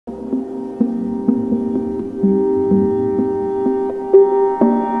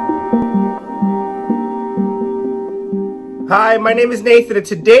Hi, my name is Nathan, and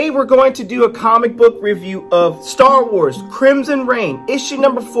today we're going to do a comic book review of Star Wars Crimson Reign, issue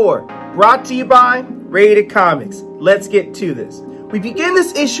number 4, brought to you by Rated Comics. Let's get to this. We begin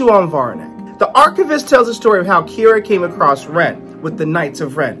this issue on Varnak. The archivist tells the story of how Qi'RA came across Ren with the Knights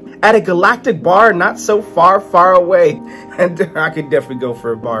of Ren at a galactic bar not so far away. And I could definitely go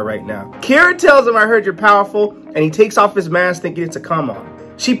for a bar right now. Qi'RA tells him, "I heard you're powerful," and he takes off his mask thinking it's a come-on.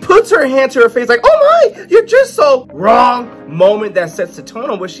 She puts her hand to her face like, "Oh my, you're just so wrong." Moment that sets the tone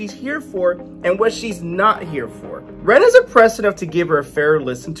on what she's here for and what she's not here for. Ren is impressed enough to give her a fair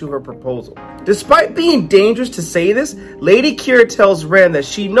listen to her proposal. Despite being dangerous to say this, Lady Qi'RA tells Ren that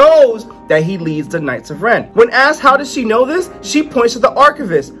she knows that he leads the Knights of Ren. When asked how does she know this, she points to the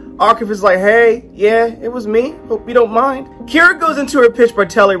archivist. Archivist is like, "Hey, yeah, it was me. Hope you don't mind." Qi'RA goes into her pitch by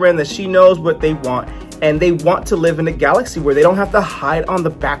telling Ren that she knows what they want, and they want to live in a galaxy where they don't have to hide on the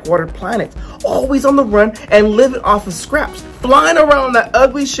backwater planets, always on the run and living off of scraps, flying around that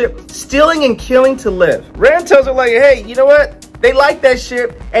ugly ship, stealing and killing to live. Ren tells her like, "Hey, you know what? They like that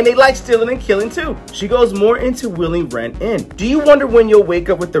ship, and they like stealing and killing too." She goes more into wheeling Ren in. "Do you wonder when you'll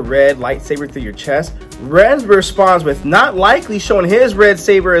wake up with the red lightsaber through your chest?" Ren responds with not likely, showing his red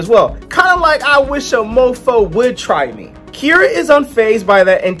saber as well. Kind of like, "I wish a mofo would try me." Qi'RA is unfazed by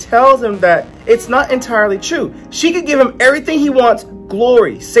that and tells him that it's not entirely true. She could give him everything he wants,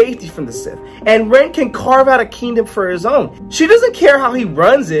 glory, safety from the Sith, and Ren can carve out a kingdom for his own. She doesn't care how he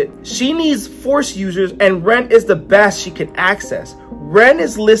runs it. She needs Force users, and Ren is the best she can access. Ren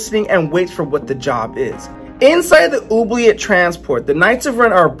is listening and waits for what the job is. Inside the Oubliette transport, the Knights of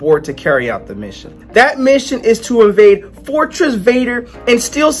Ren are aboard to carry out the mission. That mission is to invade Fortress Vader and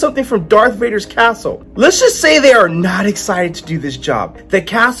steal something from Darth Vador's castle. Let's just say they are not excited to do this job. The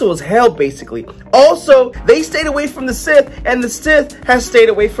castle is hell, basically. Also, they stayed away from the Sith, and the Sith has stayed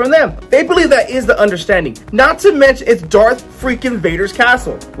away from them. They believe that is the understanding. Not to mention, it's Darth freaking Vader's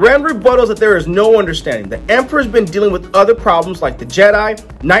castle. Ren rebuttals that there is no understanding. The Emperor's been dealing with other problems like the Jedi,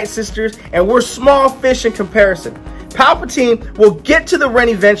 Night Sisters, and we're small fish in comparison. Palpatine will get to the Ren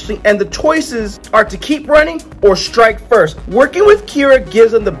eventually, and the choices are to keep running or strike first. Working with Qi'RA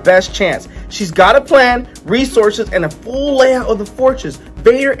gives them the best chance. She's got a plan, resources, and a full layout of the fortress,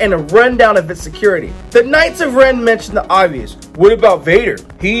 Vader, and a rundown of its security. The Knights of Ren mention the obvious. What about Vader?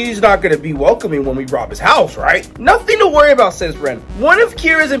 He's not going to be welcoming when we rob his house, right? Nothing to worry about, says Ren. One of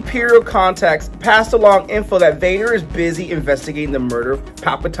Qi'RA's Imperial contacts passed along info that Vader is busy investigating the murder of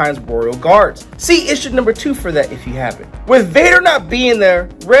Palpatine's royal guards. See issue number 2 for that if you haven't. With Vader not being there,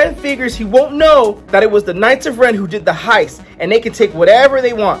 Ren figures he won't know that it was the Knights of Ren who did the heist, and they can take whatever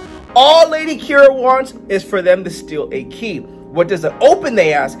they want. All Lady Qi'RA wants is for them to steal a key. What does it open,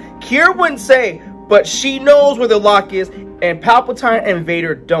 they ask. Qi'RA wouldn't say, but she knows where the lock is, and Palpatine and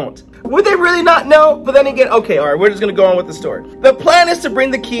Vader don't. Would they really not know? But then again, okay, alright, we're just gonna go on with the story. The plan is to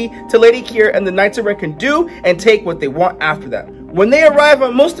bring the key to Lady Qi'RA, and the Knights of Ren can do and take what they want after that. When they arrive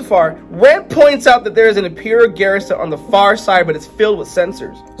on Mustafar, Ren points out that there is an Imperial garrison on the far side, but it's filled with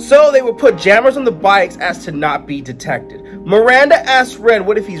sensors. So they will put jammers on the bikes as to not be detected. Miranda asks Ren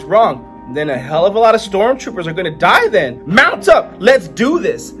what if he's wrong. Then a hell of a lot of stormtroopers are gonna die then. Mount up, let's do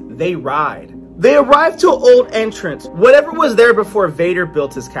this. They ride. They arrive to an old entrance, whatever was there before Vader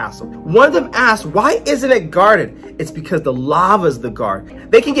built his castle. One of them asks, why isn't it guarded? It's because the lava's the guard.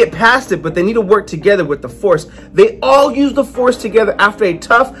 They can get past it, but they need to work together with the Force. They all use the Force together after a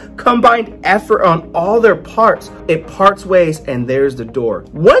tough, combined effort on all their parts. It parts ways, and there's the door.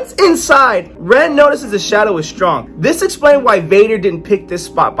 Once inside, Ren notices the shadow is strong. This explains why Vader didn't pick this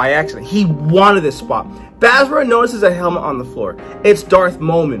spot by accident. He wanted this spot. Basra notices a helmet on the floor. It's Darth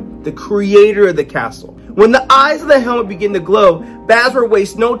Momin, the creator of the castle. When the eyes of the helmet begin to glow, Basra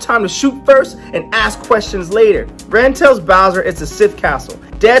wastes no time to shoot first and ask questions later. Ren tells Basra it's a Sith castle.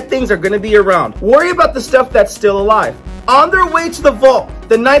 Dead things are going to be around. Worry about the stuff that's still alive. On their way to the vault,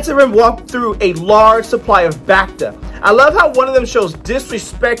 the Knights of Ren walk through a large supply of Bacta. I love how one of them shows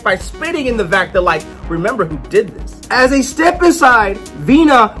disrespect by spitting in the Bacta like, remember who did this. As they step inside,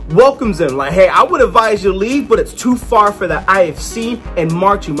 Vina welcomes them like, hey, I would advise you to leave, but it's too far for that. I have seen and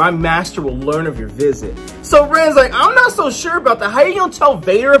marked you. My master will learn of your visit. So Ren's like, I'm not so sure about that. How are you gonna tell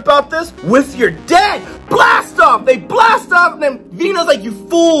Vader about this? With your dead! Blast off! They blast off, and then Vina's like, you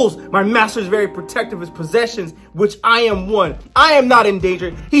fools! My master is very protective of his possessions, which I am one. I am not in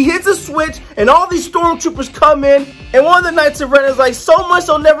danger. He hits a switch, and all these stormtroopers come in, and one of the Knights of Ren is like, so much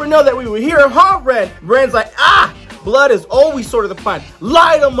they'll never know that we were here, huh, Ren? Ren's like, ah! Blood is always sort of the plan.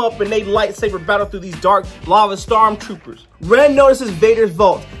 Light them up, and they lightsaber battle through these dark lava stormtroopers. Ren notices Vader's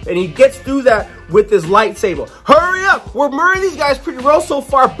vault, and he gets through that with his lightsaber. Hurry up! We're murdering these guys pretty well so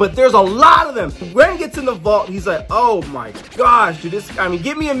far, but there's a lot of them. Ren gets in the vault. He's like, oh my gosh, dude,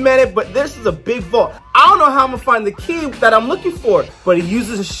 give me a minute, but this is a big vault. I don't know how I'm gonna find the key that I'm looking for, but he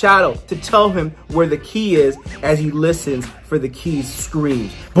uses a shadow to tell him where the key is as he listens for the key's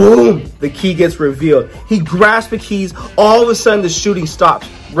screams. Boom! The key gets revealed. He grasps the keys. All of a sudden, the shooting stops.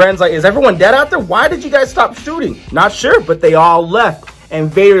 Ren's like, is everyone dead out there? Why did you guys stop shooting? Not sure, but they all left. And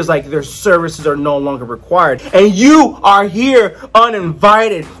Vader's like, their services are no longer required. And you are here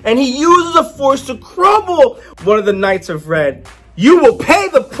uninvited. And he uses the Force to crumble one of the Knights of Ren. You will pay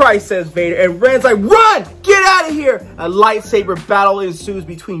the price, says Vader. And Ren's like, run! Get out of here! A lightsaber battle ensues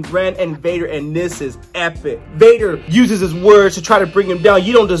between Ren and Vader, and this is epic. Vader uses his words to try to bring him down.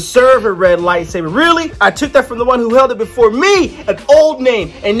 You don't deserve a red lightsaber. Really? I took that from the one who held it before me. An old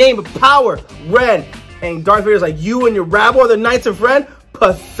name, a name of power, Ren. And Darth Vader's like, you and your rabble are the Knights of Ren?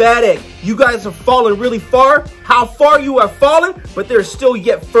 Pathetic. You guys have fallen really far. How far you have fallen, but there's still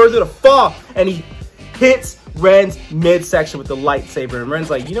yet further to fall. And he hits Ren's midsection with the lightsaber. And Ren's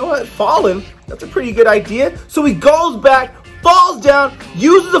like, you know what? Fallen? That's a pretty good idea. So he goes back, falls down,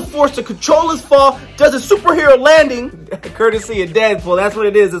 uses the Force to control his fall, does a superhero landing, courtesy of Deadpool. That's what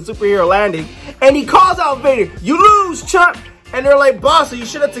it is, a superhero landing. And he calls out Vader, you lose, chump. And they're like, boss, are you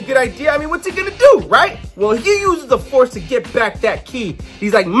sure that's a good idea? I mean, what's he gonna do, right? Well, he uses the Force to get back that key.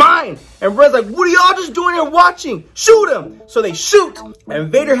 He's like, mine. And Ren's like, what are y'all just doing here watching? Shoot him. So they shoot. And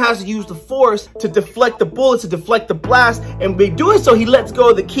Vader has to use the Force to deflect the bullets, to deflect the blast. And by doing so, he lets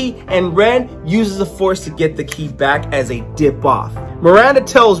go of the key. And Ren uses the Force to get the key back as a dip off. Miranda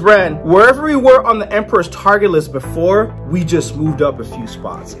tells Ren, wherever we were on the Emperor's target list before, we just moved up a few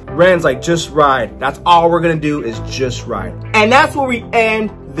spots. Ren's like, just ride. That's all we're gonna do is just ride. And that's where we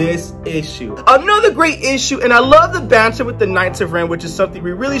end this issue. Another great issue, and I love the banter with the Knights of Ren, which is something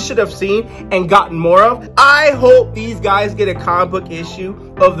we really should have seen and gotten more of. I hope these guys get a comic book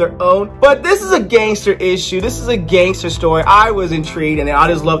issue of their own, but this is a gangster issue. This is a gangster story. I was intrigued, and I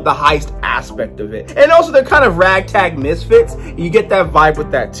just love the heist aspect of it. And also, they're kind of ragtag misfits. You get that vibe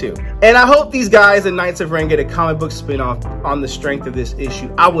with that too. And I hope these guys and Knights of Ren get a comic book spin-off on the strength of this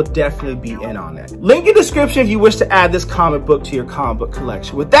issue. I will definitely be in on that. Link in the description if you wish to add this comic book to your comic book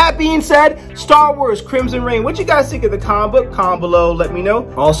collection. With that being said, Star Wars Crimson Reign, what you guys think of the comic book? Comment below, let me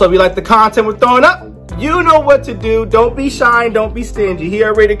know. Also, if you like the content we're throwing up, you know what to do. Don't be shy, don't be stingy. Here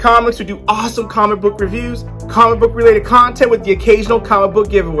at Rated Comics, we do awesome comic book reviews, comic book related content with the occasional comic book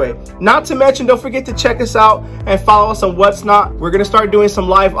giveaway. Not to mention, don't forget to check us out and follow us on What's Not. We're going to start doing some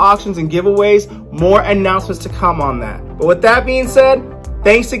live auctions and giveaways. More announcements to come on that. But with that being said,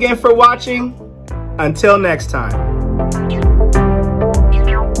 thanks again for watching. Until next time.